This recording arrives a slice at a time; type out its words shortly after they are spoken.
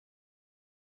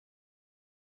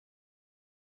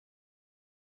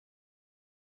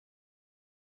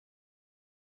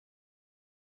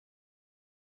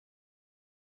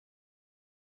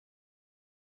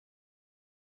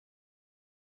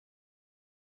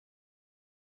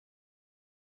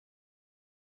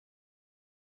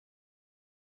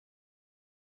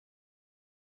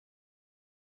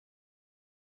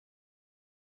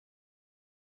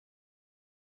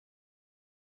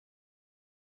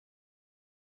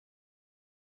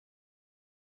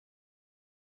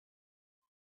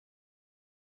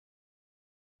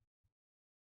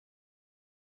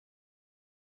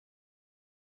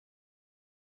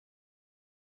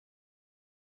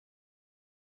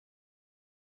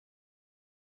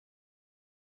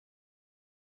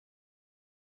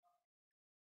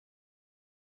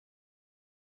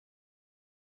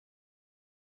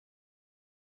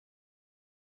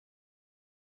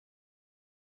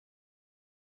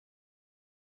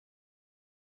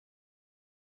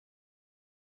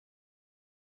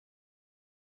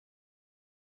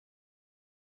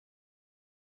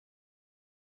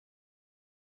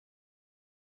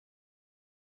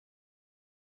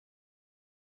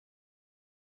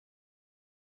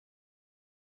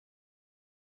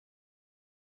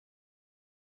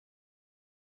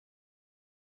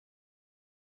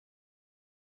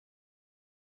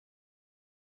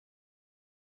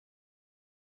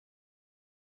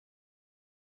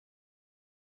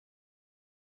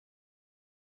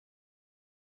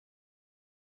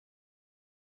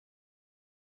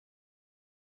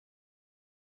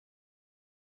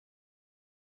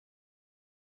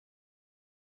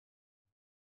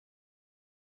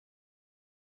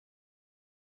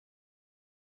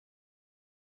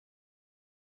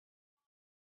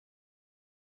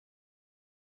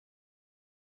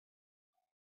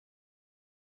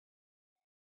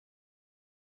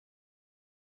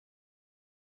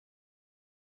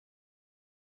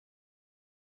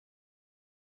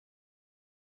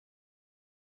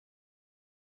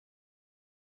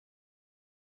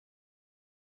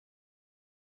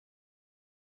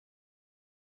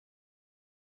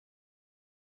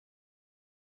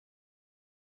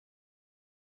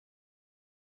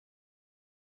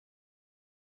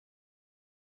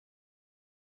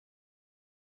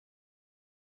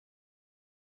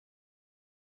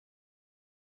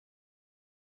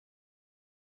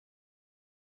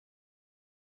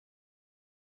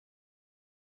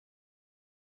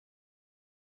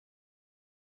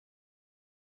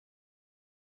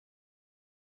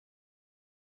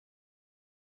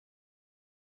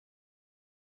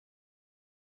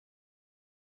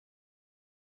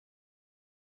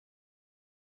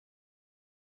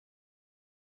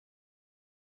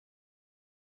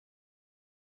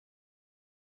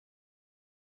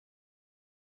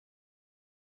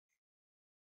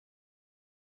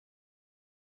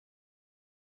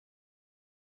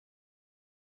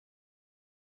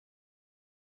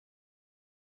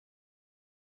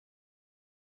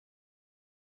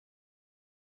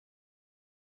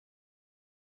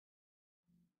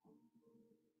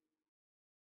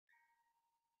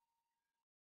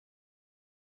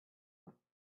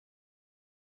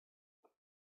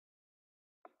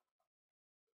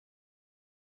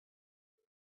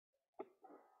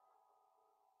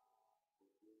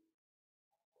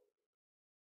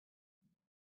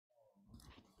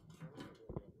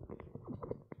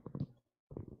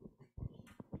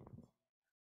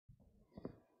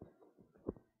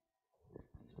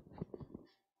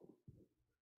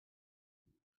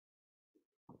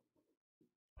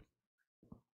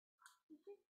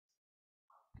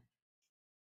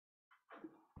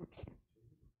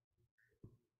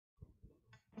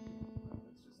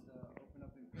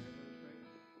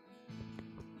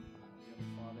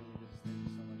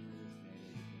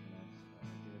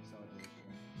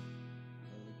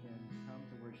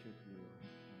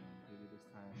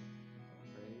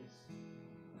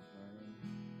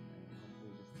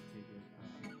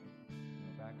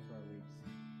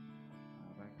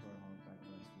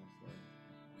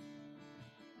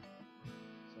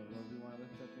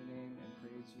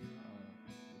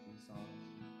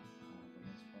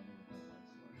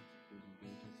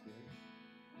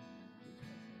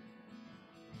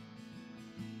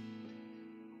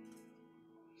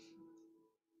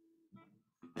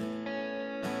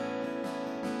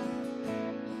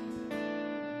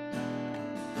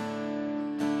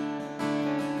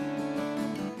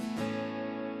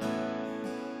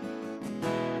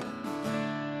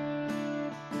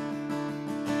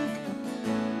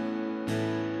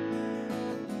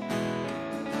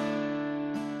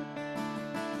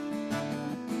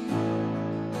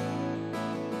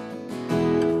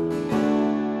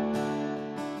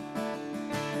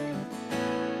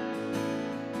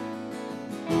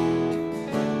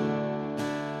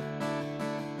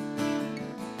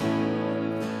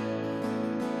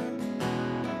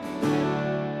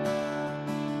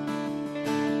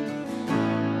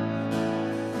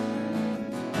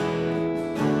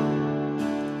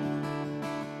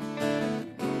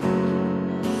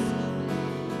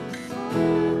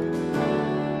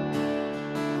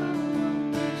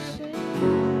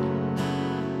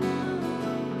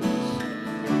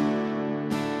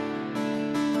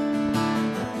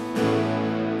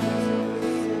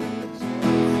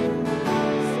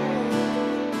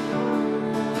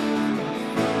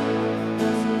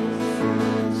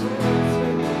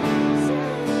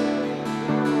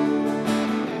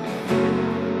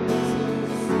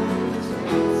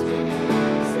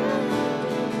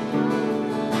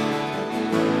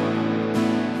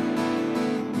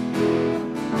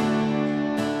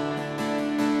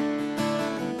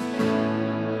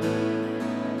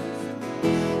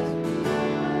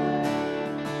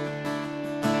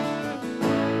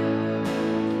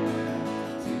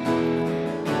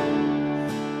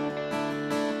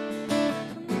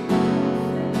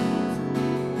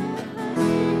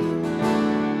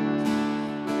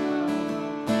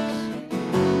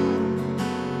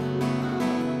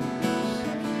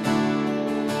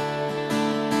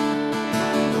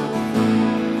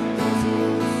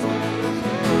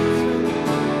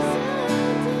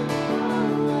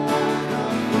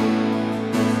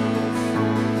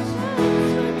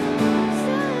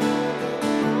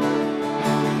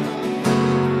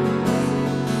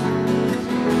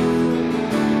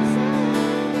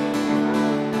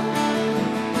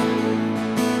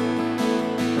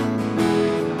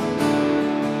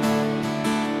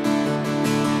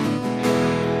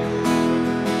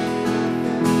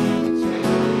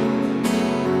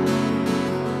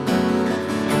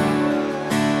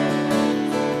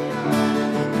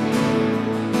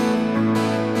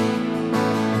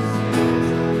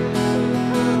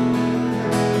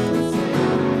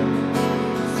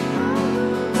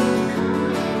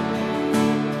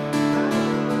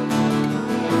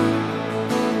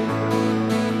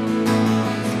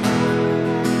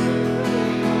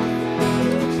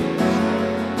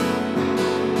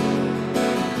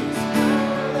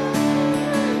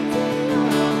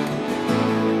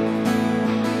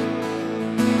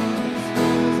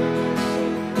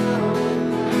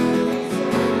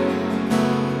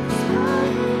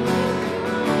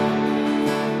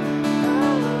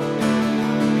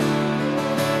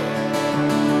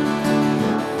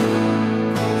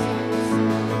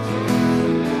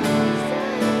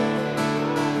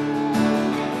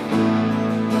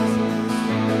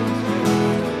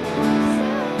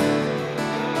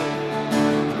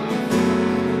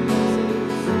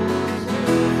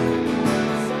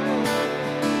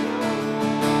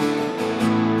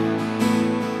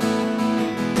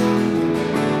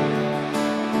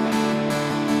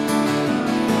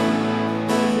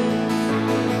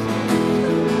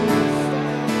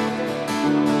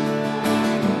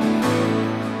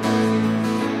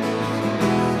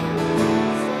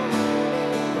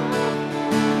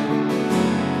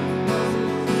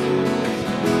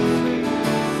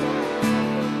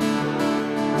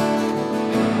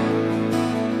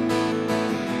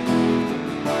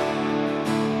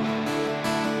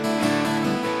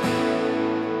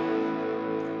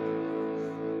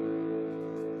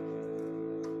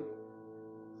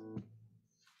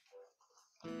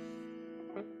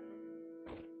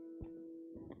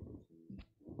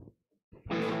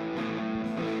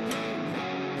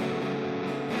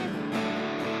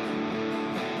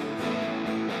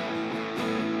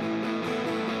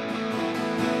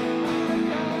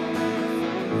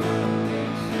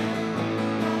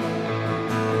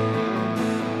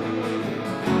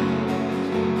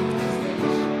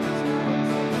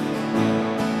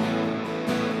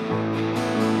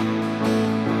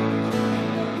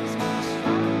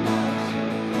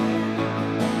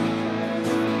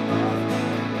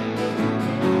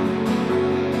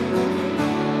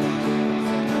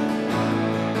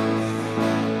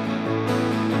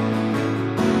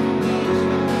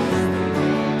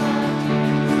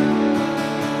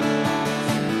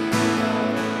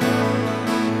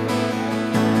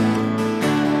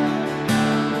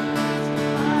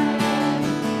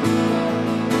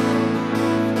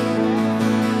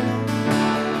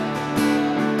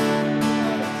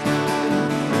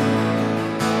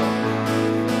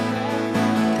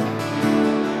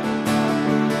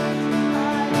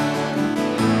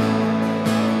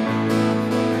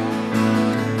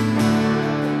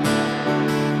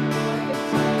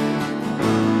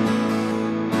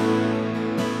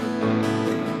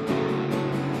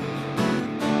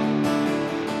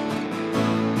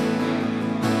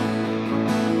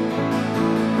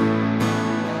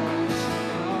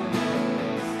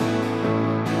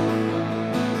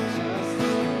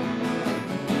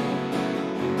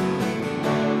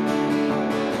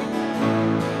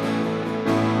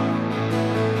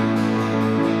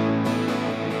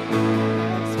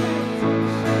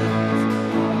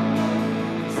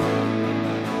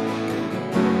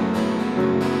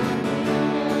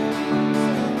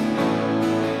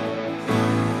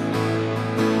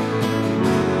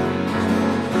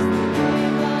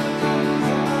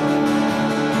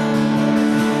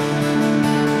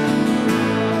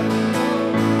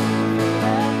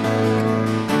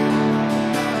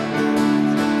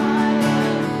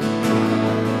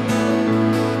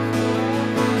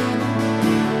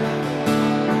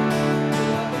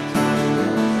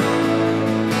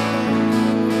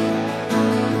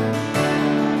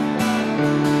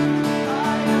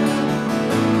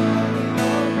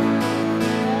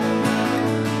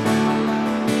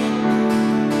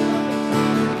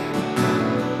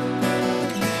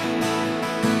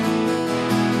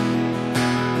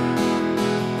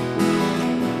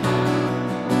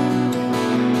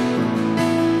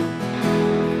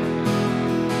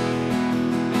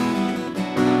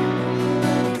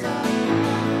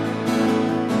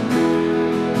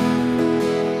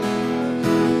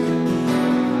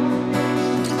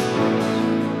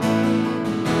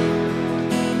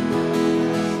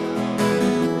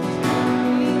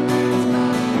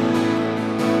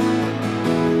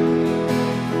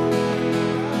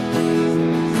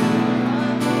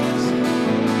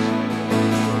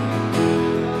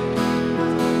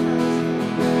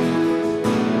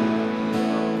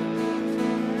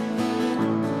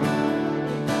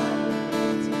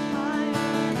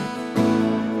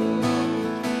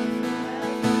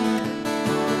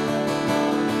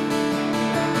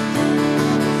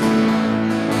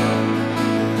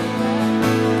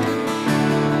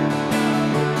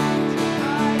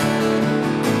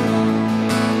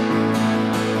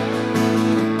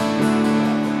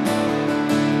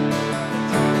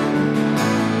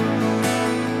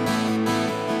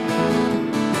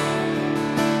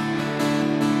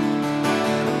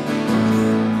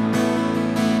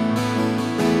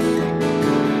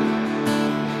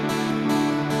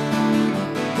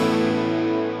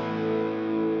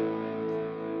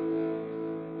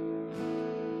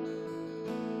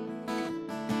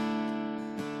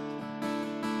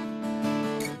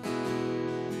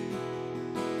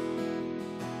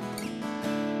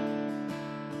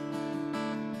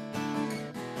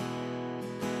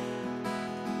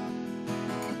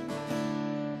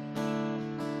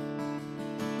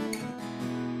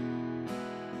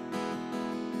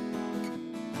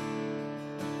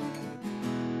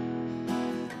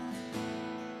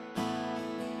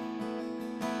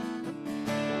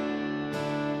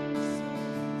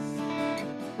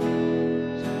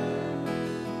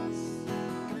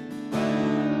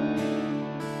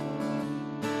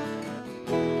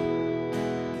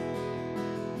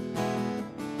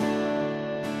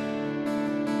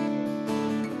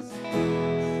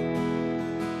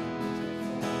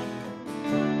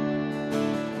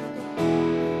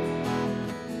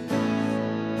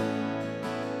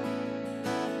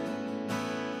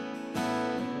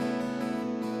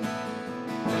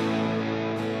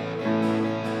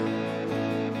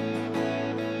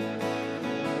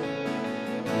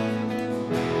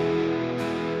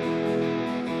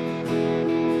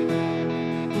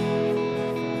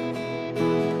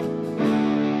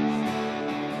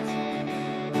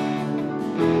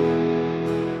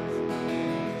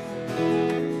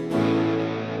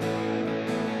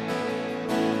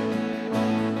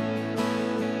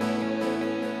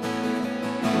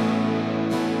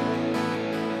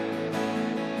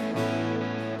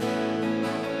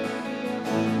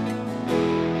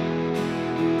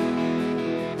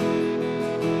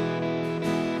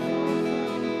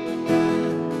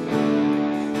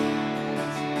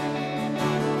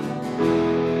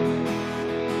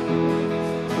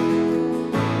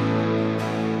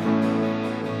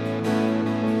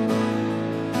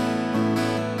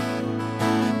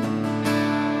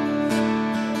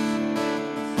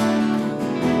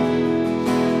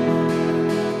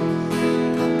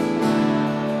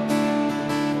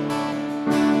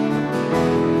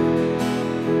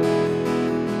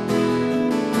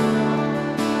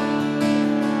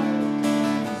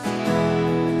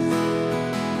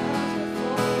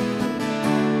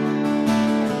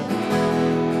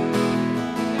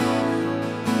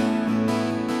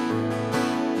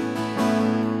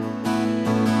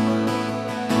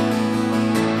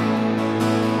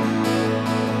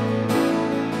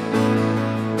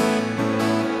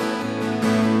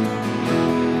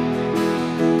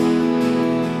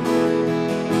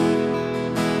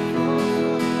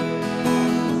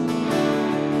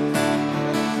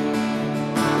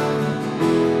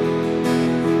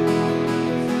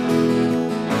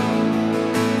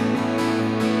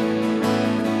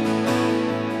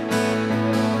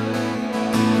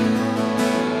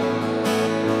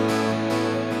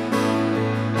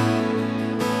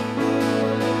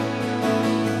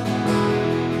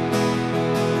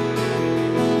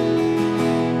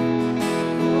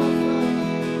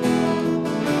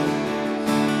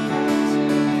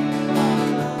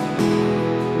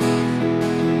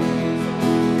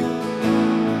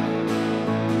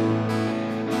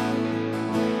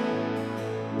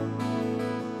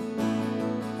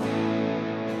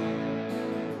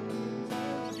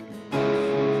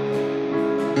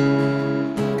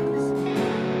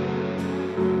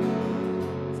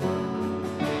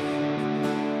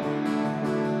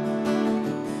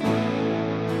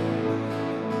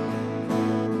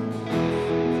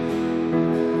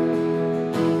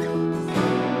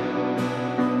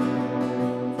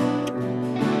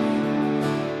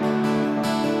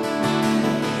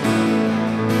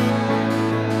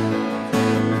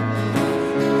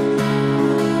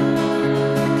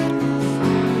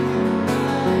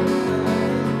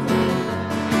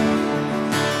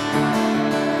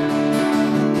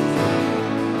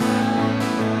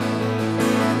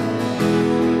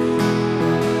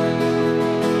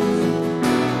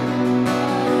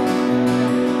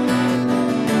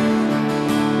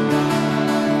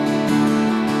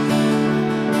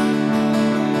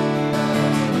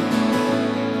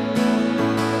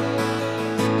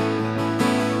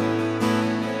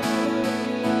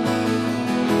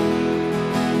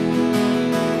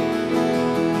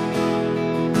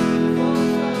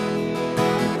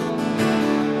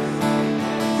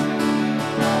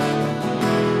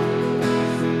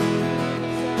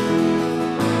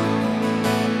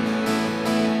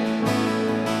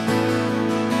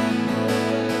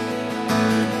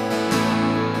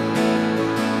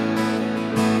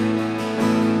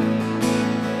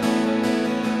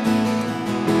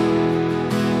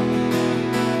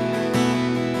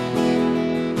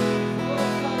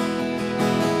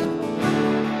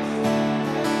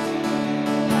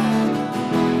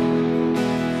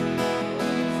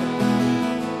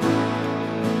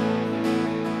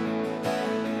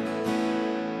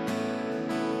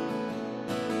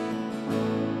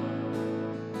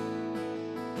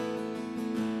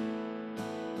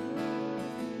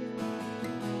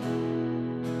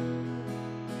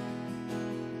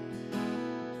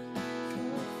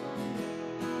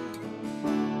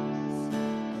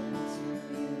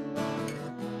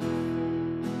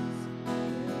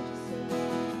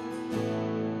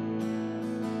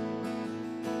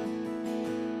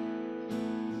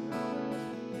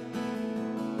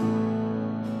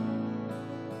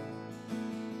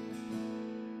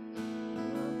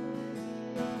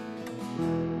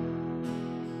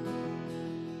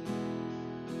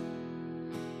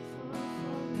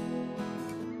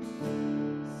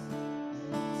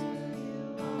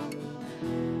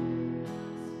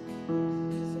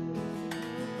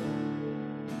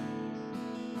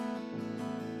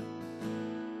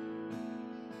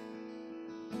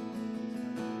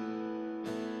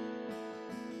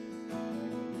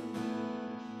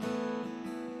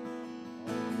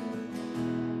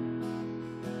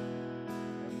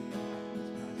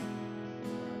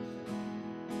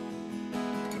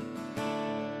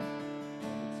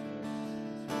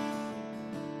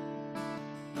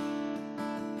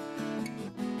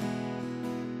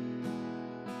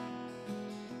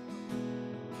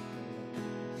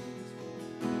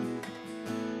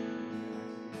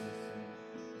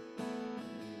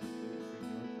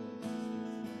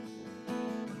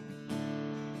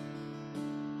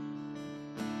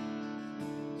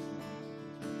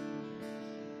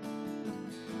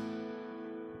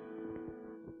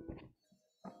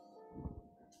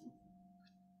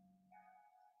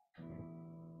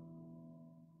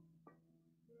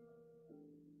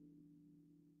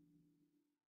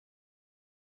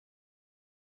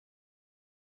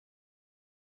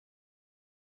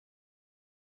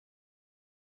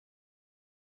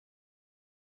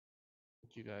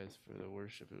Thank you guys for the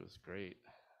worship. It was great.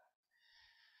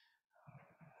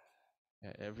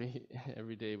 Yeah, every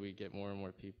every day we get more and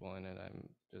more people in it. I'm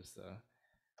just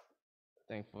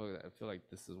thankful. I feel like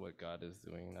this is what God is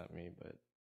doing, not me, but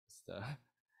just,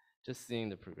 just seeing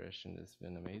the progression has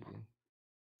been amazing.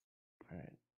 All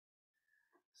right.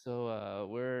 So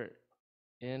we're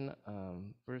in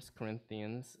First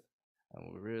Corinthians.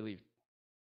 We're really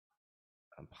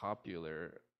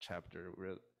popular chapter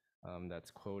that's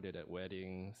quoted at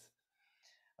weddings,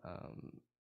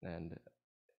 and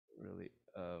really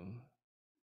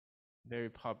very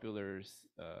popular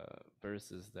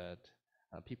verses that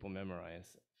people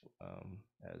memorize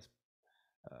as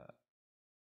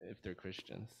if they're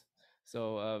Christians.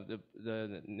 So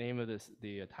the name of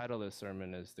the title of the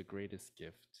sermon is "The Greatest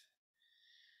Gift."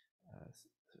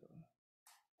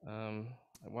 I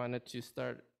wanted to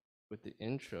start with the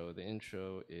intro. The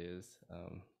intro is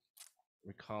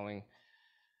recalling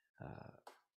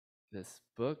this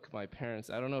book. My parents,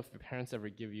 I don't know if your parents ever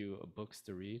give you books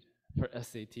to read for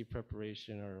SAT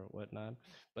preparation or whatnot,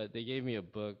 but they gave me a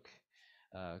book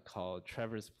called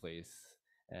Trevor's Place,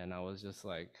 and I was just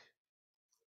like,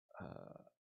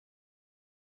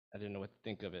 I didn't know what to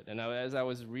think of it. And as I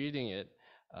was reading it,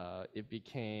 it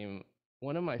became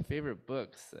one of my favorite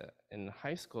books. In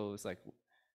high school, it was like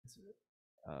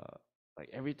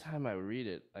every time I read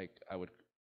it, like I would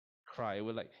cry. It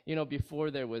would, like,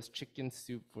 before there was Chicken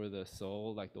Soup for the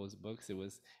Soul, like those books.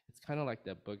 It's kind of like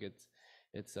that book. It's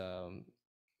it's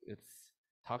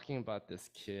talking about this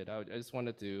kid. I just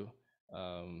wanted to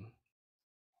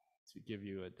give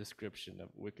you a description of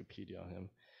Wikipedia on him.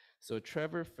 So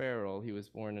Trevor Farrell, he was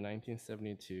born in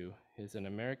 1972. He's an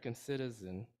American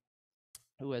citizen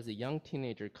who, as a young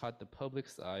teenager, caught the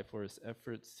public's eye for his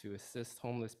efforts to assist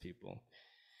homeless people.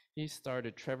 He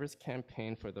started Trevor's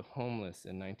Campaign for the Homeless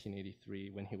in 1983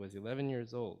 when he was 11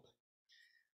 years old.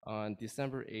 On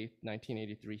December 8,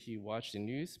 1983, he watched a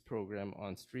news program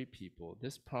on street people.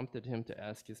 This prompted him to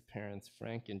ask his parents,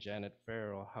 Frank and Janet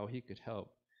Farrell, how he could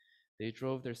help. They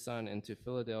drove their son into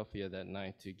Philadelphia that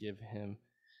night to give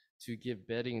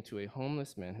bedding to a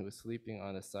homeless man who was sleeping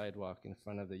on the sidewalk in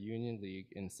front of the Union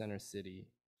League in Center City.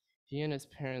 He and his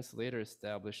parents later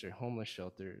established a homeless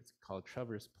shelter called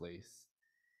Trevor's Place.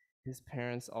 His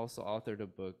parents also authored a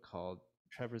book called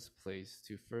Trevor's Place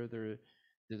to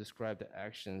describe the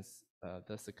actions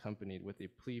thus accompanied with a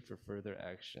plea for further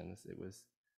actions. It was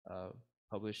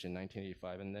published in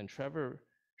 1985. And then Trevor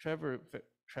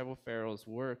Farrell's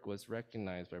work was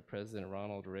recognized by President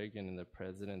Ronald Reagan in the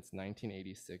president's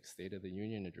 1986 State of the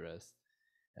Union address.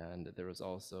 And there was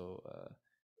also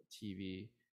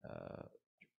TV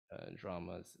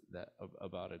dramas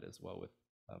about it as well, with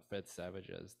Fred Savage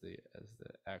as the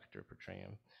actor portraying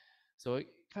him. So it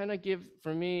kind of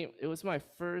for me, it was my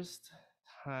first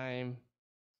time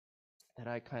that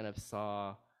I kind of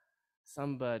saw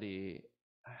somebody,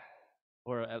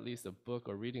 or at least a book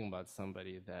or reading about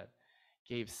somebody that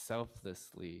gave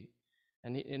selflessly,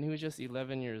 and he was just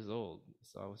 11 years old.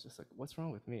 So I was just like, what's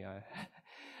wrong with me?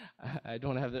 I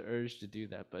don't have the urge to do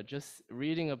that. But just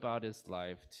reading about his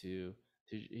life,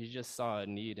 he just saw a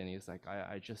need, and he's like,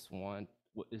 I just want,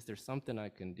 is there something I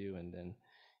can do? And then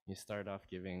he started off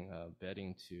giving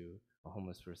bedding to a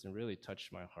homeless person. Really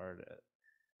touched my heart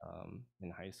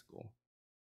in high school.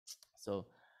 So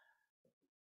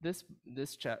this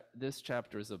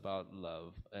chapter is about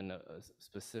love, and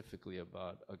specifically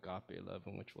about agape love,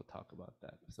 in which we'll talk about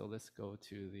that. So let's go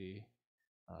to the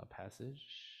passage.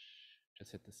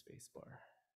 Just hit the space bar.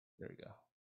 There we go.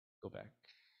 Go back.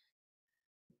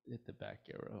 Hit the back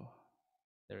arrow.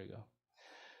 There we go.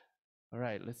 All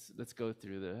right, let's go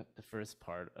through the first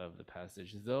part of the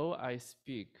passage. Though I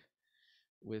speak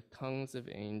with tongues of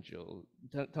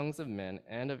men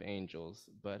and of angels,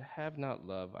 but have not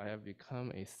love, I have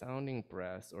become a sounding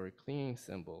brass or a clanging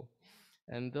cymbal.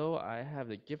 And though I have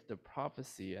the gift of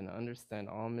prophecy and understand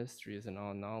all mysteries and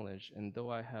all knowledge, and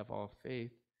though I have all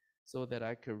faith, so that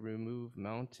I could remove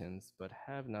mountains, but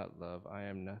have not love, I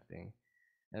am nothing.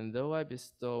 And though I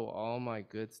bestow all my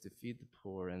goods to feed the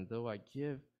poor, and though I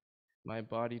give my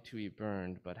body to be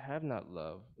burned, but have not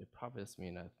love, it profits me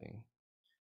nothing.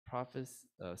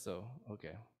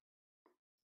 Okay.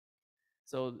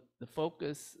 So the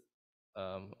focus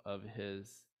of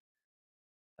his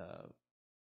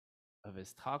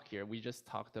talk here, we just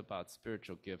talked about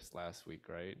spiritual gifts last week,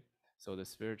 right? So the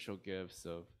spiritual gifts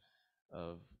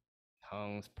of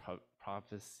tongues,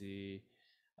 prophecy,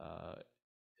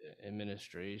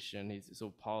 administration.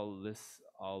 So Paul lists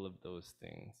all of those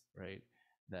things, right?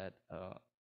 That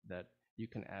you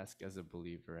can ask as a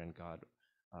believer in God,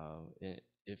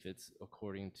 if it's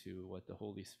according to what the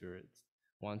Holy Spirit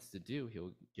wants to do,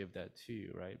 he'll give that to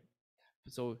you, right?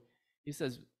 So he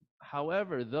says,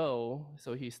 however, though,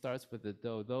 so he starts with the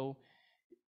though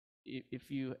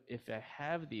if I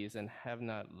have these and have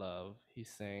not love, he's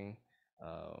saying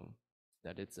um,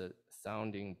 that it's a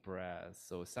sounding brass.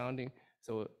 So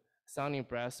sounding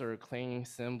brass or a clanging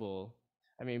cymbal.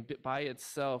 I mean, by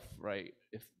itself, right?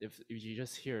 If you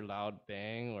just hear loud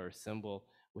bang or cymbal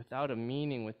without a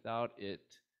meaning, without it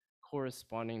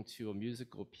corresponding to a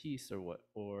musical piece or what,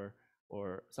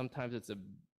 or sometimes it's a,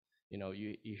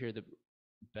 you hear the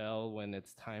bell when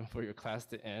it's time for your class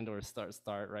to end or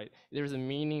start, right? There's a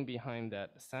meaning behind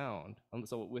that sound.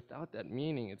 So without that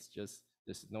meaning, it's just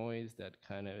this noise that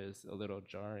kind of is a little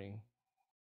jarring.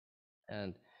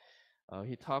 And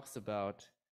he talks about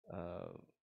uh,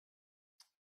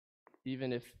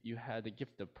 even if you had the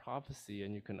gift of prophecy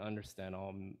and you can understand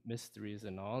all mysteries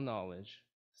and all knowledge,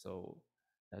 so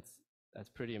that's that's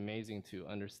pretty amazing to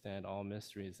understand all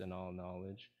mysteries and all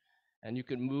knowledge, and you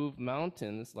could move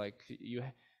mountains like you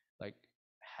like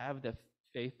have the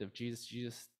faith of Jesus.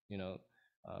 Jesus,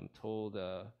 told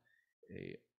a,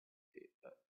 a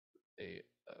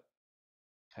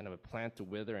kind of a plant to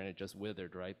wither and it just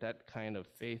withered, right? That kind of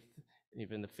faith,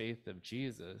 even the faith of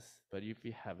Jesus. But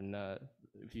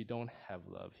if you don't have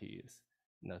love, he is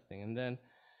nothing. And then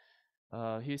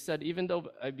he said, even though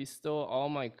I bestow all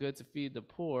my goods to feed the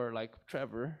poor, like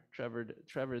Trevor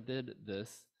did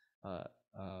this uh,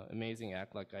 amazing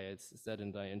act, like I had said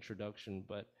in the introduction.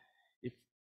 But if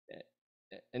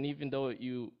and even though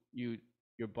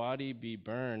your body be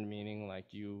burned, meaning like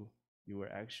you were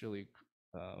actually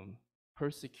um,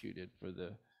 persecuted for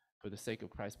the sake of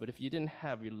Christ. But if you didn't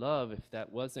have your love, if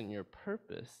that wasn't your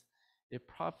purpose, it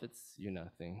profits you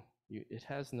nothing. It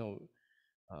has no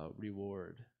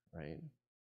reward, right?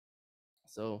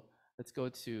 So let's go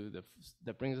to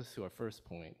that brings us to our first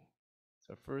point.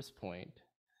 So our first point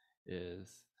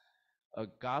is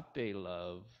agape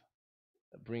love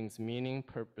brings meaning,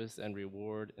 purpose, and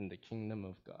reward in the kingdom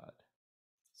of God.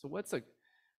 So what's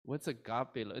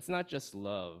agape love? It's not just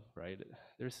love, right?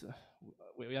 There's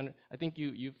I think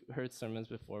you've heard sermons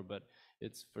before, but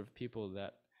it's for people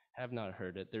that have not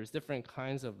heard it. There's different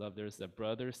kinds of love. There's the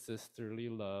brother sisterly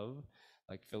love,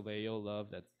 like filial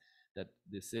love. That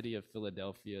the city of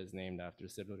Philadelphia is named after,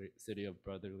 city of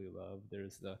brotherly love.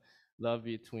 There's the love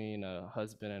between a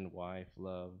husband and wife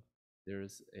love.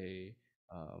 There's a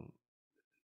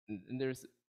and there's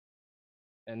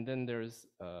and then there's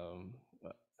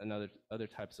another other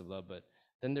types of love, but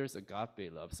then there's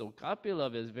agape love. So agape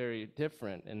love is very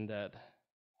different in that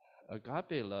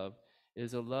agape love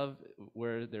is a love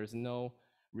where there's no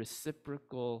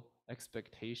reciprocal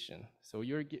expectation. So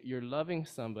you're loving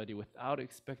somebody without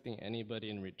expecting anybody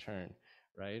in return,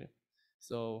 right?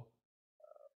 So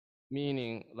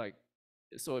meaning like,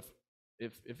 so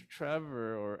if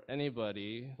Trevor or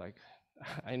anybody like,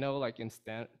 I know like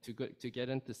to get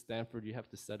into Stanford you have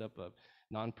to set up a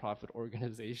nonprofit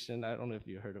organization. I don't know if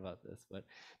you heard about this, but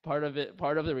part of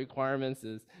the requirements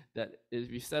is that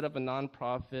if you set up a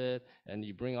nonprofit and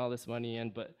you bring all this money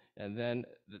in, and then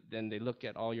they look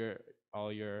at all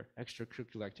your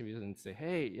extracurricular activities and say,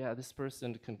 hey, yeah, this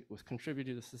person was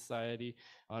contributing to society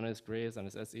on his grades, on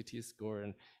his SAT score,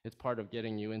 and it's part of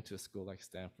getting you into a school like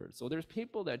Stanford. So there's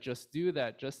people that just do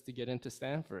that just to get into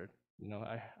Stanford.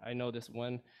 I know this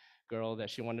one girl that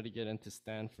she wanted to get into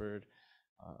Stanford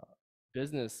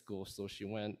business school, so she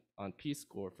went on Peace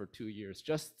Corps for 2 years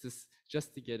just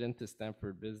to get into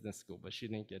Stanford Business School, but she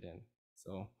didn't get in.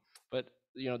 So, but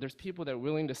there's people that are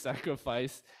willing to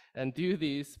sacrifice and do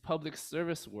these public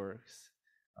service works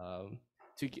um,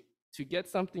 to get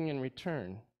something in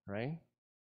return, right?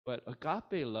 But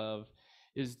agape love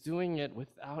is doing it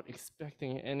without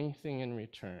expecting anything in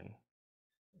return.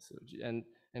 So,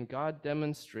 and God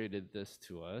demonstrated this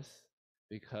to us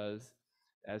because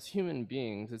as human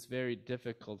beings, it's very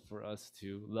difficult for us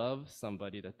to love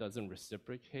somebody that doesn't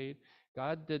reciprocate.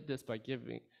 God did this by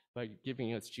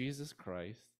giving us Jesus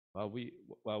Christ while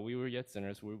we were yet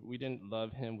sinners. We didn't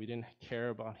love him, we didn't care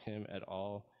about him at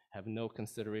all, have no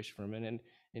consideration for him,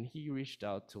 and he reached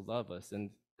out to love us,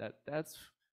 and that's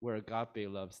where agape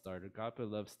love started.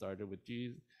 Agape love started with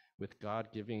with God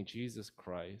giving Jesus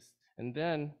Christ, and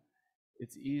then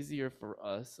it's easier for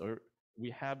us, or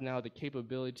we have now the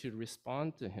capability to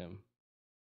respond to him,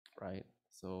 right?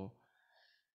 So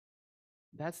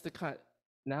that's the kind,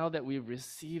 now that we've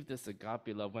received this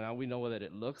agape love, now we know what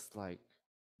it looks like,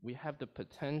 we have the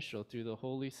potential through the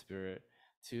Holy Spirit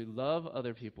to love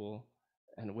other people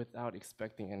and without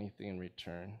expecting anything in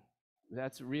return.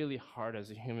 That's really hard as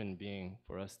a human being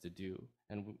for us to do,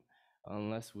 and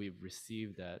unless we've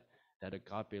received that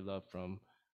agape love from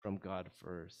from God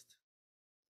first.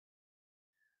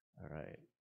 All right,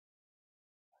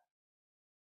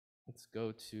 let's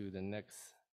go to the next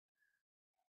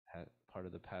part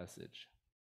of the passage.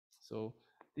 So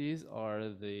these are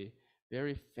the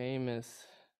very famous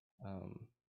um,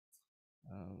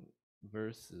 um,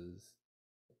 verses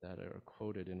that are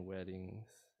quoted in weddings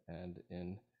and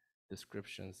in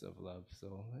descriptions of love.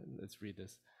 So let's read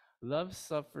this. Love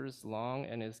suffers long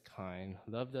and is kind.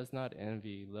 Love does not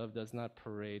envy. Love does not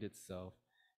parade itself.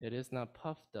 It is not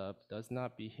puffed up, does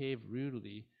not behave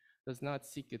rudely, does not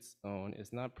seek its own,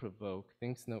 is not provoked,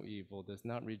 thinks no evil, does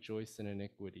not rejoice in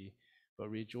iniquity, but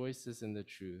rejoices in the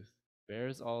truth,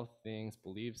 bears all things,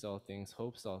 believes all things,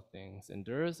 hopes all things,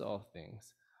 endures all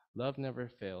things. Love never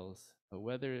fails, but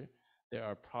whether there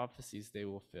are prophecies, they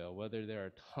will fail. Whether there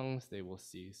are tongues, they will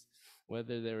cease.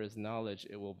 Whether there is knowledge,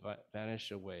 it will vanish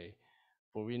away.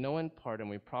 For we know in part and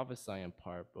we prophesy in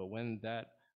part, but when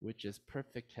that which is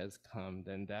perfect has come,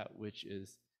 then that which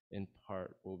is in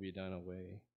part will be done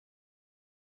away.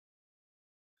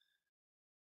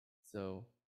 So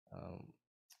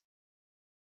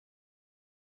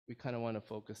we kind of want to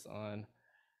focus on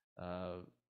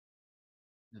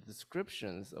the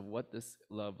descriptions of what this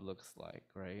love looks like,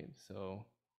 right? So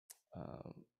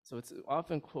it's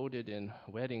often quoted in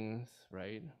weddings,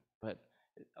 right? But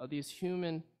these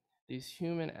human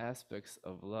aspects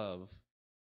of love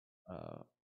uh,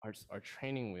 are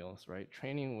training wheels, right?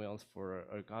 Training wheels for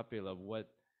agape love.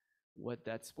 What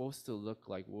that's supposed to look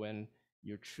like when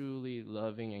you're truly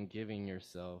loving and giving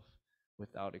yourself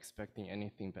without expecting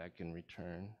anything back in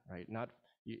return, right? Not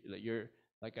you're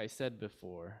like I said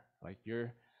before, like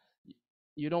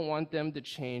you don't want them to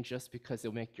change just because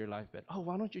it'll make your life better. Oh,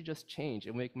 why don't you just change?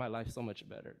 It'll make my life so much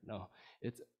better. No,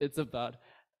 it's about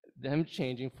them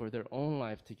changing for their own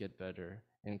life to get better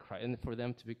in Christ, and for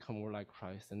them to become more like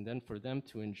Christ, and then for them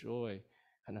to enjoy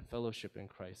kind of fellowship in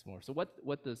Christ more. So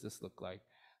what does this look like?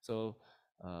 So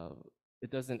uh, it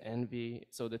doesn't envy.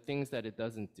 So the things that it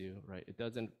doesn't do, right? It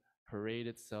doesn't parade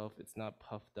itself. It's not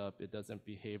puffed up. It doesn't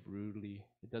behave rudely.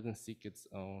 It doesn't seek its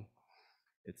own.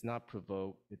 It's not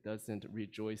provoked. It doesn't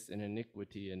rejoice in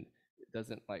iniquity, and it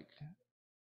doesn't like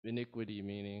iniquity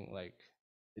meaning like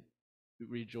it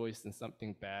rejoice in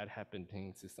something bad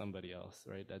happening to somebody else,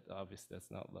 right? That obviously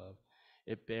that's not love.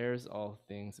 It bears all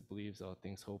things, believes all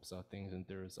things, hopes all things,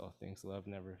 endures all things. Love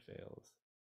never fails.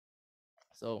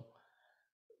 So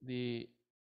the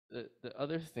the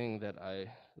other thing that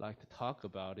I like to talk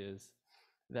about is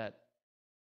that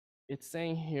it's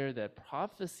saying here that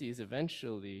prophecies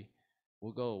eventually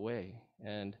will go away,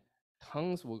 and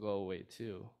tongues will go away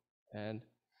too, and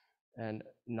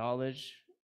knowledge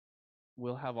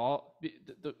will have all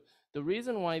the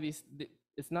reason why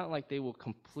it's not like they will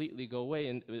completely go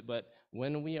away, but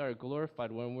when we are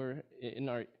glorified, when we're in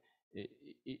our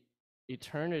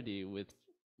eternity with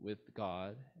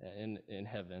God in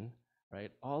heaven,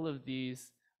 right? All of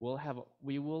these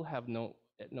we will have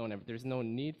there's no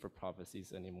need for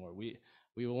prophecies anymore.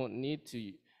 We won't need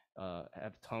to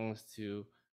have tongues to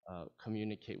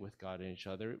communicate with God and each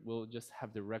other. We'll just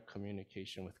have direct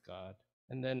communication with God,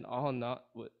 and then all not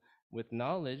with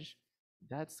knowledge.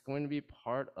 That's going to be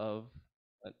part of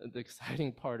the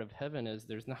exciting part of heaven. Is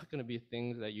there's not going to be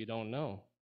things that you don't know,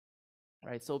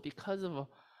 right? So because of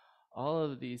all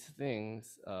of these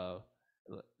things,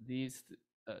 these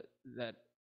that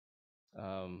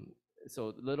um, so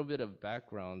a little bit of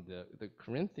background: the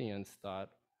Corinthians thought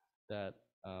that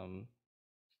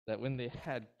that when they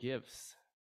had gifts,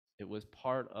 it was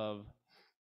part of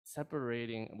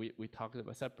separating. We talked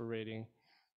about separating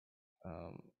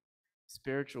um,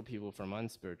 spiritual people from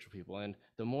unspiritual people, and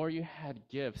the more you had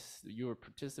gifts, you were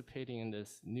participating in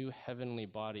this new heavenly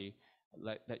body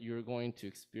that you're going to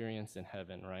experience in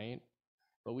heaven, right?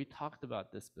 But we talked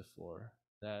about this before,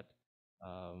 that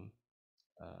um,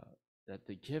 uh, that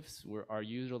the gifts are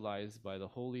utilized by the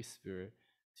Holy Spirit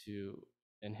to,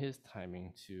 in His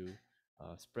timing, to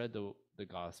spread the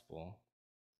gospel.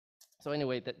 So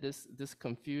anyway, that this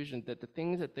confusion, that the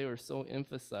things that they were so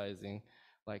emphasizing,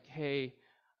 like, hey,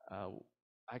 uh,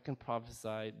 I can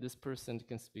prophesy, this person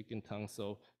can speak in tongues,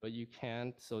 so but you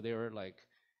can't. So they were like,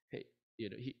 hey,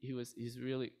 he's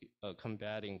really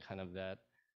combating kind of that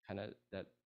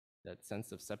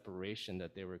sense of separation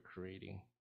that they were creating.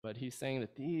 But he's saying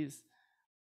that these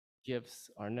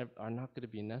gifts are not going to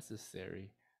be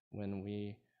necessary when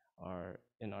we are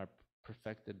in our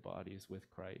perfected bodies with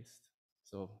Christ.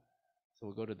 So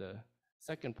we'll go to the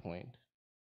second point.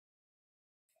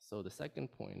 So the second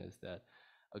point is that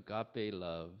agape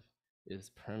love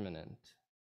is permanent.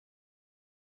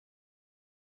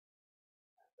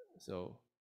 So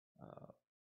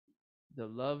the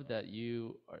love that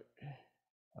you are,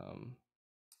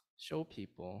 show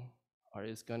people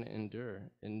is going to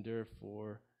endure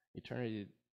for eternity.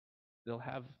 They'll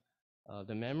have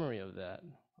the memory of that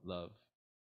love,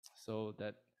 so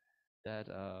that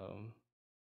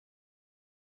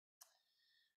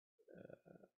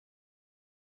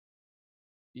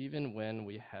even when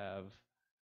we have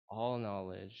all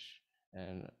knowledge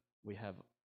and we have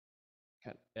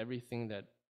everything that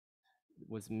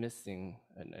was missing,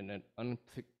 and an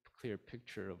unclear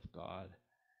picture of God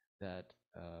that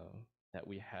that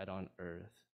we had on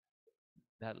earth,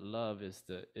 that love is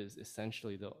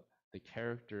essentially the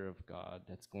character of God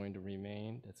that's going to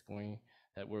remain,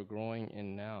 that we're growing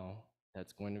in now,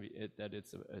 that's going to be that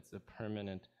it's a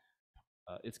permanent,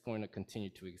 it's going to continue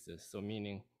to exist. So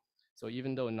meaning, so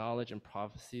even though knowledge and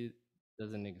prophecy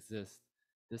doesn't exist,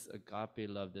 this agape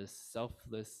love, this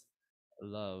selfless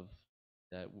love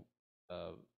that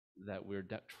uh, that we're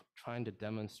trying to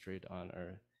demonstrate on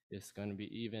earth is going to be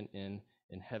even in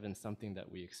heaven, something that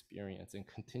we experience and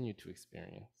continue to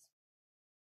experience.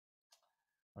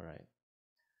 All right,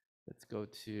 let's go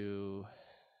to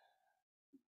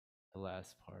the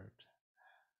last part.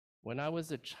 When I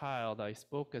was a child, I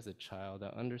spoke as a child, I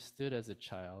understood as a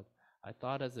child, I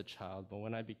thought as a child, but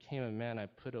when I became a man, I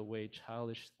put away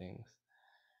childish things.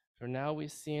 For now we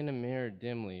see in a mirror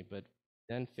dimly, but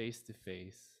then face to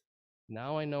face.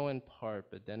 Now I know in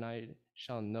part, but then I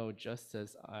shall know just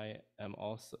as I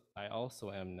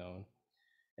also am known.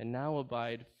 And now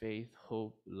abide faith,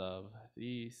 hope, love,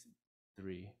 these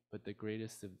three, but the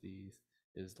greatest of these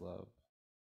is love.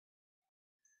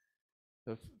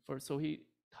 So he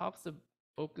talks of,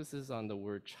 focuses on the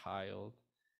word child,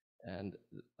 and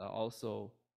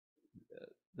also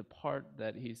the part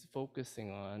that he's focusing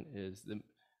on is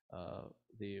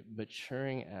the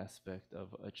maturing aspect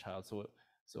of a child.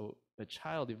 So a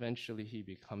child, eventually he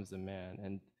becomes a man,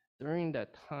 and during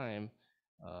that time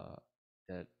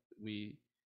that we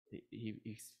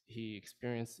he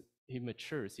experiences, he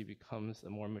matures, he becomes a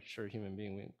more mature human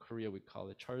being. In Korea we call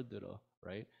it chaldero,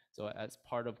 right? So as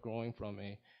part of growing from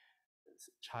a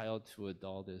child to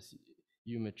adult is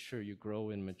you mature, you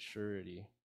grow in maturity.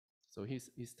 So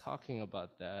he's talking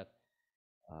about that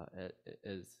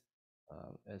as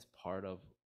as part of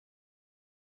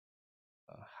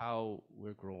how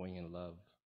we're growing in love.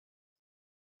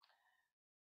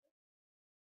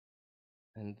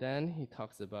 And then he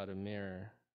talks about a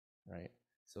mirror, right?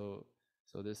 So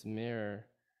this mirror,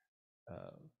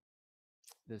 uh,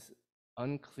 this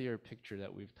unclear picture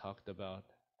that we've talked about,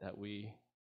 that we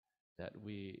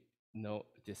know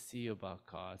to see about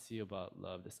God, see about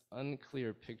love, this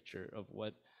unclear picture of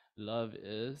what love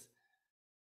is,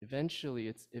 eventually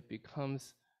it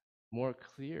becomes more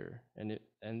clear, and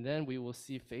then we will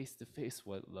see face to face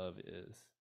what love is.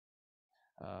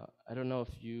 I don't know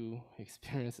if you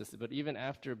experienced this, but even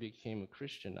after I became a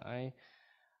Christian, I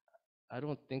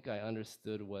don't think I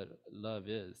understood what love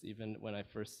is. Even when I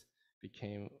first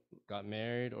got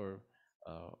married or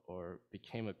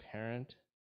became a parent,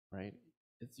 right?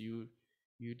 It's you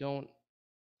don't,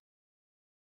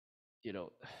 you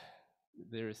know,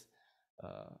 there's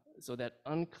so that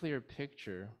unclear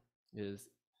picture is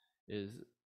is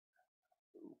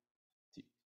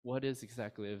what is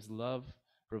exactly, is love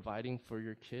providing for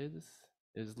your kids?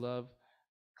 Is love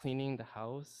cleaning the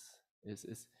house? Is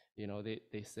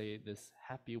they say this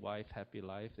happy wife, happy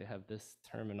life. They have this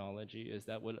terminology. Is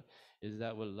that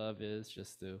what love is?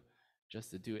 Just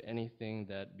to do anything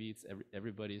that meets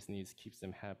everybody's needs, keeps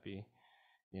them happy.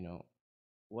 You know,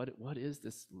 what is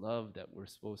this love that we're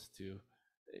supposed to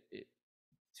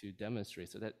demonstrate?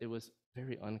 So that it was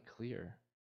very unclear.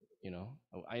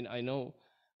 I know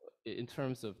in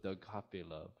terms of the agape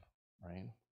love, right?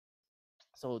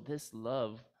 So this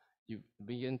love, you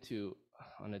begin to,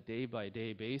 on a day by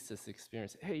day basis,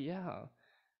 experience, hey, yeah,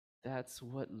 that's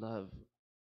what love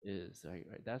is, right?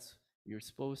 That's, you're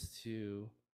supposed to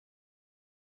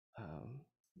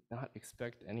not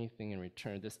expect anything in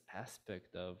return. This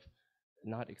aspect of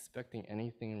not expecting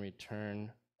anything in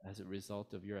return as a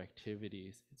result of your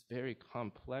activities, it's very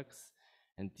complex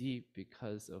and deep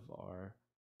because of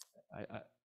I, I,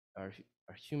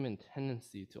 our human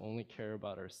tendency to only care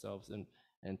about ourselves and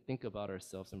think about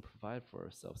ourselves and provide for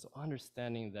ourselves. So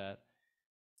understanding that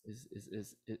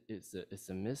it's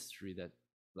a mystery that,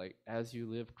 like, as you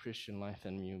live Christian life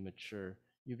and you mature,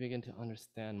 you begin to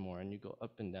understand more, and you go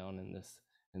up and down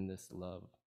in this love.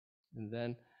 And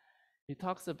then he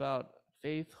talks about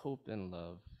faith, hope, and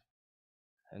love,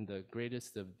 and the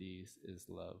greatest of these is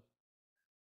love.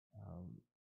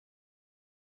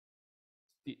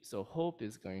 So hope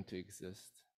is going to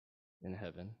exist in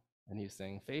heaven. And he's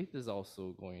saying faith is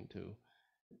also going to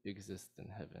exist in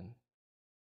heaven,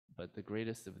 but the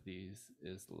greatest of these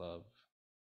is love.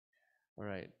 All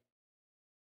right,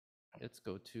 let's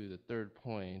go to the third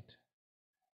point,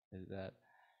 is that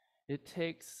it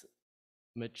takes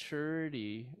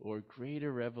maturity or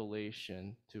greater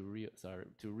revelation to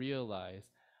realize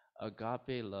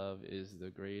agape love is the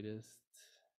greatest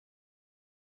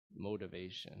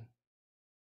motivation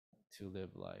to live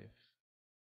life.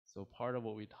 So part of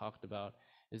what we talked about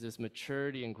is this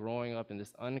maturity and growing up in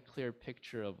this unclear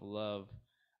picture of love,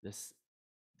 this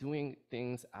doing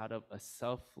things out of a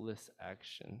selfless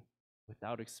action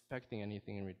without expecting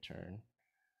anything in return,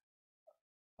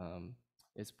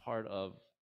 is part of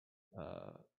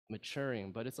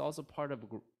maturing, but it's also part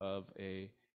of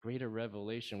a greater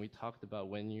revelation. We talked about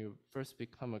when you first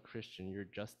become a Christian, you're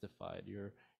justified,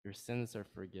 your sins are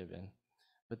forgiven.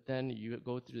 But then you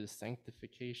go through the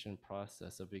sanctification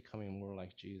process of becoming more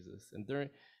like Jesus. And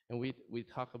we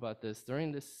talk about this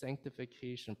during this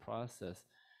sanctification process.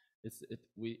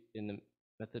 We in the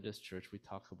Methodist Church, we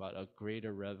talk about a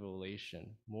greater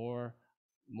revelation, more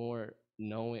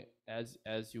knowing as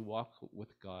you walk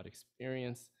with God,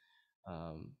 experience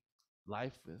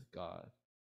life with God.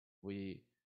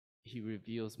 He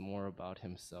reveals more about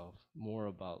himself, more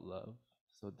about love.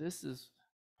 So this is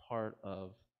part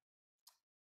of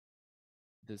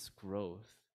this growth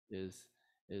is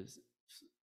is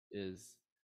is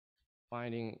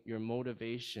finding your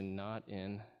motivation not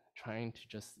in trying to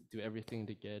just do everything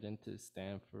to get into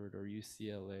Stanford or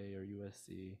UCLA or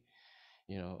USC,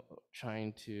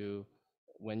 trying to,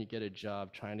 when you get a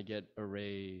job, trying to get a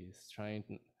raise,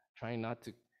 trying not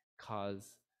to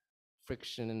cause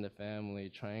friction in the family,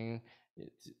 trying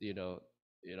to,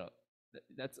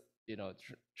 that's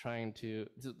trying to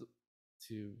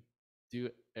do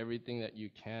everything that you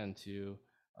can to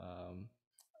um,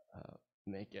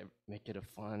 make it a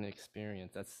fun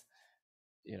experience.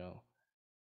 You know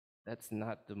that's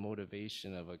not the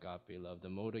motivation of agape love. The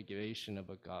motivation of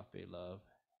agape love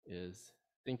is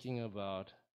thinking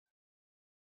about,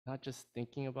 not just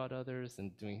thinking about others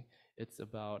and doing, it's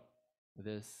about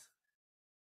this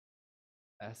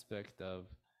aspect of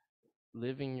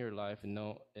living your life in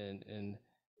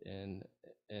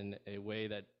a way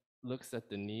that looks at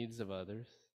the needs of others,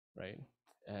 right?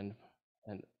 And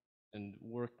and and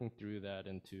working through that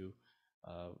and to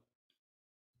uh,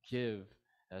 give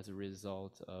as a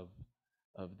result of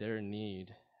their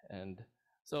need. And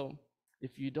so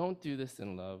if you don't do this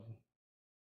in love,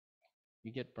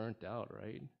 you get burnt out,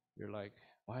 right? You're like,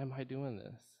 why am I doing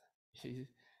this?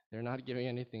 They're not giving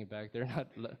anything back.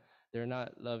 They're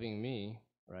not loving me,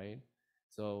 right?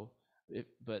 So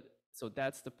so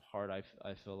that's the part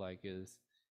I feel like is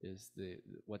the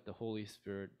what the Holy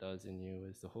Spirit does in you,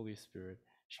 is the Holy Spirit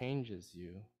changes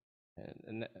you,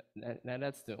 and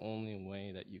that's the only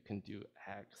way that you can do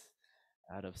acts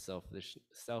out of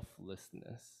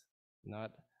selflessness,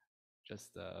 not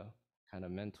just kind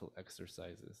of mental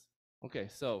exercises. Okay,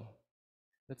 so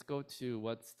let's go to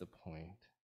what's the point.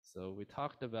 So we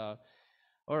talked about,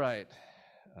 all right,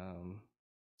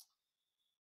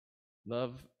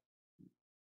 love,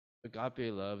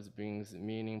 agape love brings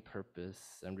meaning, purpose,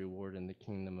 and reward in the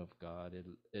kingdom of God. It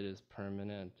is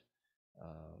permanent.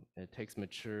 It takes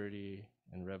maturity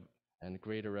and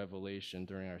greater revelation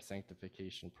during our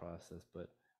sanctification process. But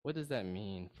what does that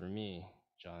mean for me,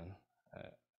 John?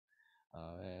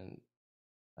 And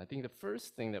I think the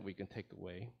first thing that we can take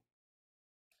away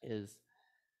is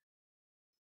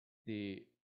the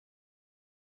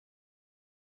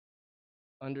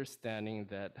understanding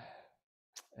that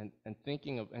and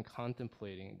thinking of and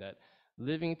contemplating that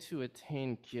living to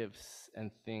attain gifts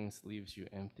and things leaves you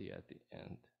empty at the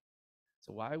end.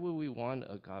 So why would we want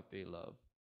agape love?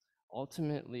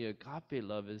 Ultimately, agape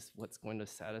love is what's going to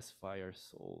satisfy our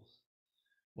souls.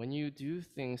 When you do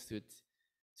things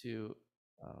to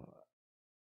uh,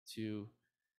 to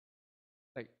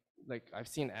like I've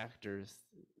seen actors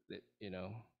that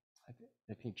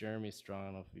I think Jeremy Strong, I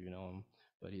don't know if you know him,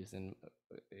 but he's in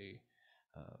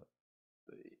uh,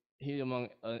 he among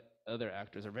other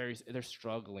actors they're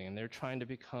struggling and they're trying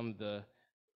to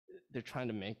they're trying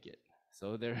to make it.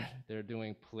 So they're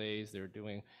doing plays, they're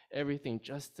doing everything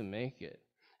just to make it,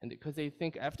 and because they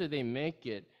think after they make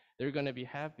it, they're going to be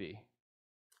happy,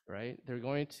 right? They're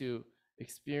going to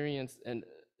experience, and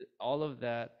all of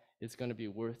that is going to be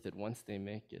worth it once they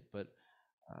make it. But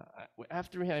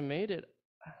after I made it,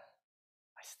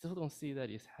 I still don't see that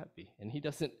he's happy, and he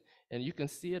doesn't. And you can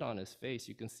see it on his face.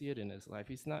 You can see it in his life.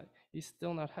 He's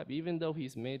still not happy, even though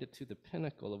he's made it to the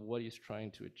pinnacle of what he's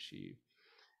trying to achieve.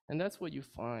 And that's what you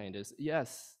find is,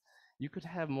 yes, You could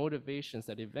have motivations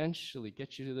that eventually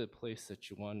get you to the place that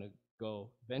you want to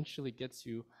go, eventually gets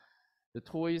you the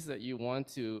toys that you want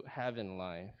to have in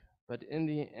life. But in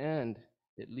the end,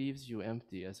 it leaves you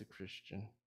empty as a Christian.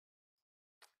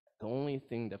 The only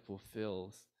thing that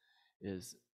fulfills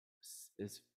is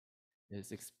is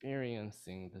is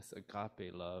experiencing this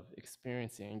agape love,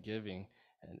 experiencing and giving,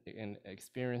 and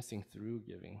experiencing through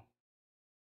giving.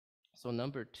 So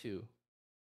number 2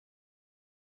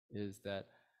 is that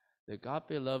the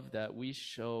agape love that we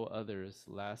show others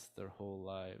lasts their whole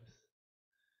lives.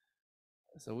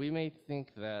 So we may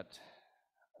think that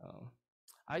um,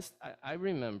 I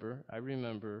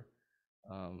remember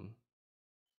um,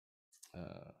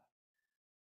 uh,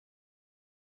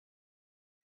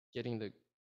 getting the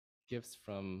gifts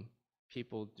from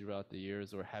people throughout the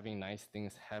years or having nice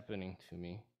things happening to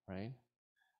me, right?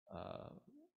 Uh,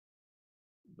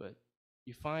 but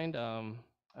you find,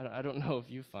 I don't know if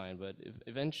you find, but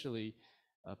eventually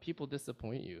people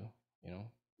disappoint you, you know,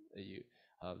 you,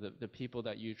 the people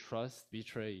that you trust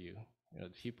betray you, you know,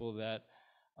 the people that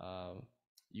um,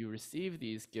 you receive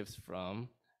these gifts from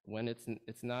when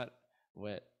it's not,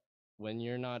 when, when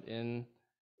you're not in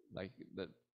like the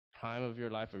time of your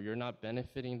life, or you're not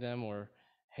benefiting them, or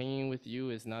hanging with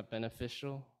you is not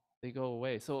beneficial, they go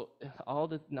away. So all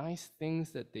the nice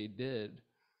things that they did,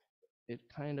 it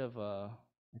kind of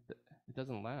it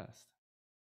doesn't last.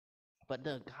 But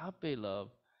the agape love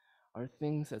are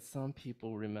things that some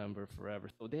people remember forever.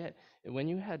 So when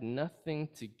you had nothing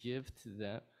to give to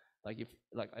them, like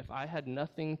if I had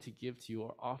nothing to give to you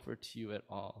or offer to you at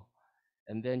all,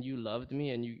 and then you loved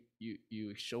me and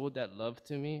you showed that love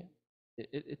to me,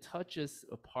 it touches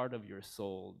a part of your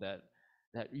soul that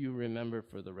you remember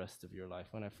for the rest of your life.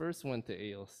 When I first went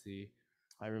to ALC,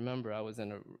 I remember I was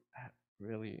in a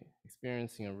really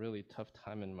experiencing a really tough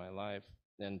time in my life,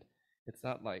 and it's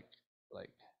not like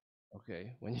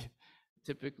okay, when you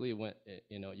typically when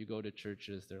you know, you go to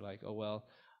churches, they're like, oh well,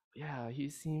 yeah, he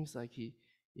seems like he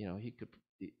could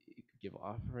give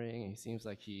offering. He seems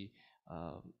like he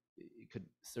could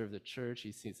serve the church.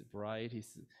 He seems bright.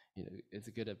 He's, you know, is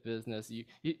good at business. You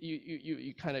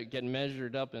kind of get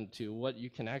measured up into what you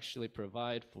can actually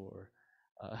provide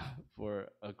uh, for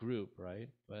a group, right?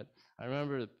 But I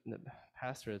remember the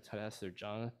Pastor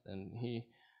Jonathan.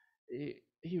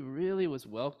 He really was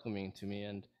welcoming to me,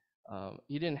 and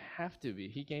he didn't have to be.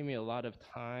 He gave me a lot of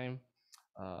time,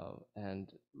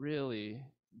 and really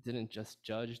didn't just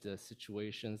judge the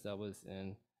situations that I was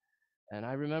in. And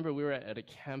I remember we were at a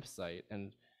campsite,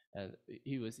 and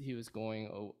he was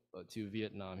going to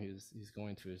Vietnam. He's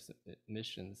going to his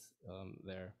missions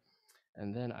there.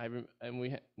 And then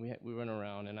we went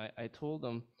around, and I told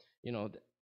him, you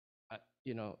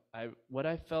know, I what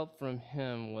I felt from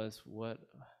him was what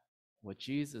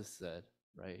Jesus said,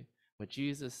 right? What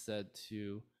Jesus said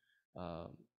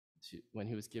um, to when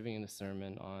he was giving a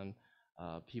sermon on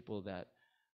people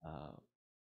uh,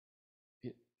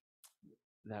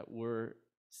 that were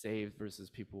saved versus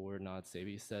people who were not saved.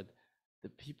 He said, the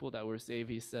people that were saved,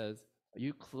 he says,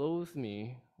 you clothed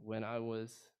me when I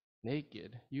was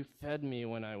naked. You fed me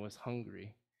when I was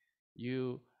hungry.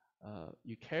 You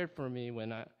cared for me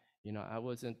when I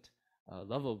wasn't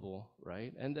lovable,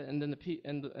 right? And then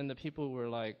the people were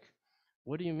like,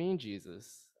 what do you mean,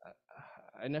 Jesus?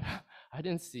 I never, I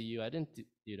didn't see you. I didn't,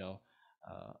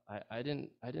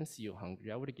 I didn't see you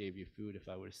hungry. I would have gave you food if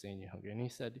I would have seen you hungry. And he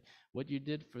said, what you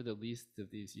did for the least of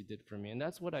these, you did for me. And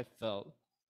that's what I felt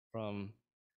from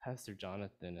Pastor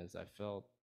Jonathan, as I felt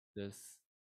this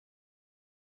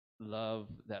love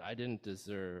that I didn't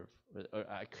deserve, or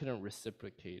I couldn't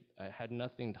reciprocate. I had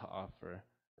nothing to offer,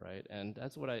 right? And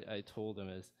that's what I told him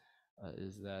is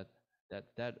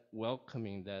that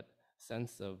welcoming, that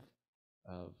sense of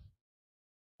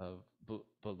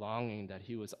belonging that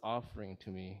he was offering to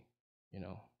me, you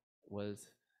know, was,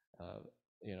 uh,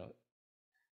 you know,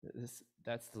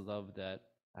 that's the love that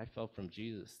I felt from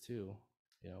Jesus too.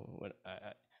 You know,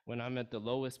 when I'm at the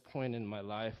lowest point in my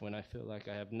life, when I feel like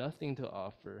I have nothing to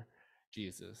offer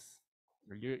Jesus,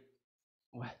 or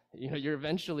you're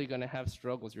eventually going to have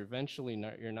struggles. You're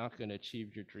not going to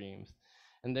achieve your dreams,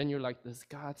 and then you're like, does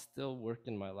God still work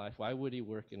in my life? Why would He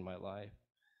work in my life?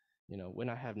 You know, when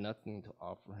I have nothing to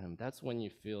offer Him, that's when you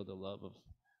feel the love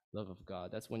of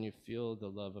God. That's when you feel the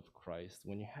love of Christ.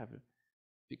 When you have it,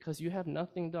 because you have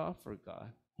nothing to offer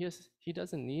God. He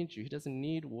doesn't need you. He doesn't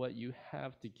need what you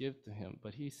have to give to Him,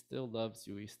 but He still loves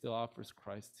you. He still offers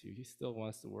Christ to you. He still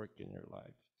wants to work in your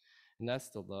life. And that's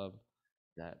the love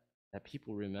that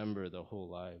people remember their whole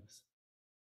lives.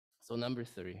 So number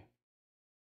 3,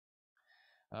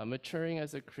 maturing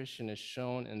as a Christian is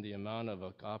shown in the amount of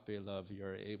agape love you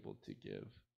are able to give.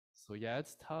 So yeah,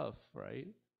 it's tough, right?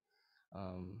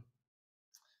 Um,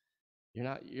 you're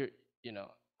not you're you know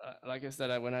like I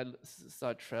said, when I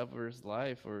saw Trevor's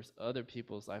life or other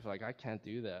people's life, like I can't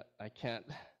do that. I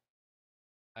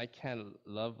can't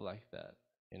love like that.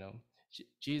 You know,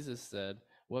 Jesus said,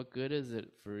 "What good is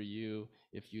it for you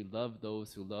if you love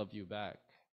those who love you back?"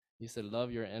 He said,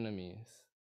 "Love your enemies,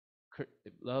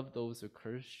 love those who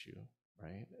curse you."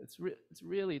 Right? It's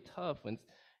really tough when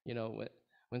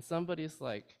when somebody's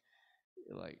like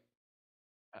like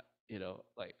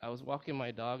I was walking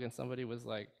my dog and somebody was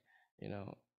like, you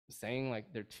know, saying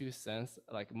like their 2 cents.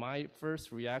 Like my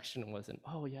first reaction wasn't,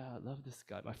 "Oh yeah, I love this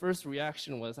guy." My first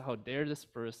reaction was, "How dare this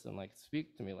person like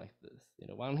speak to me like this?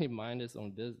 Why don't he mind his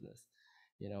own business?"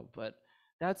 But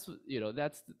that's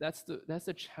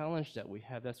the challenge that we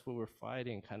have. That's what we're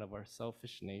fighting, kind of our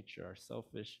selfish nature, our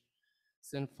selfish,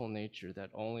 sinful nature that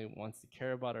only wants to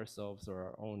care about ourselves or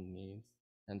our own needs.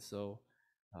 And so,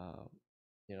 uh,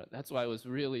 that's why it was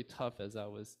really tough as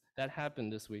that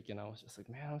happened this week. And I was just like,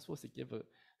 man, I'm supposed to give a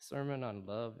sermon on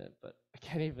love, but I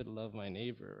can't even love my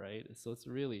neighbor, right? So it's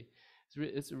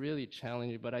really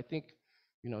challenging. But I think,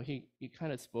 he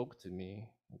kind of spoke to me.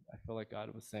 I feel like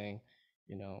God was saying,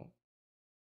 you know,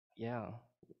 yeah,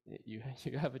 you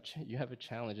have you have a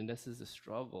challenge, and this is a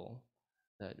struggle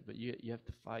but you have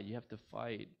to fight. You have to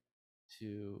fight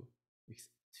to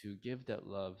to give that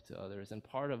love to others, and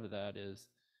part of that is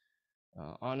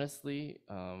honestly,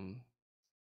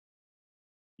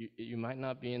 you might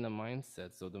not be in the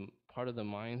mindset. So the part of the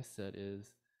mindset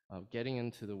is getting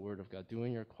into the Word of God,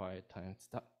 doing your quiet time,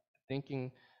 stop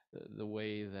thinking the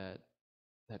way that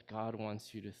God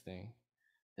wants you to think,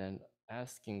 then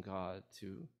asking God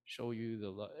to show you the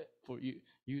love, for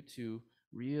you to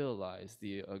realize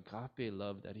the agape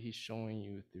love that He's showing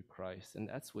you through Christ. And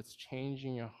that's what's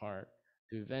changing your heart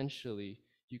to eventually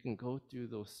you can go through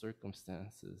those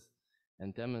circumstances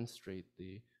and demonstrate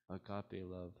the agape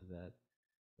love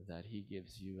that He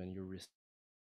gives you, and you're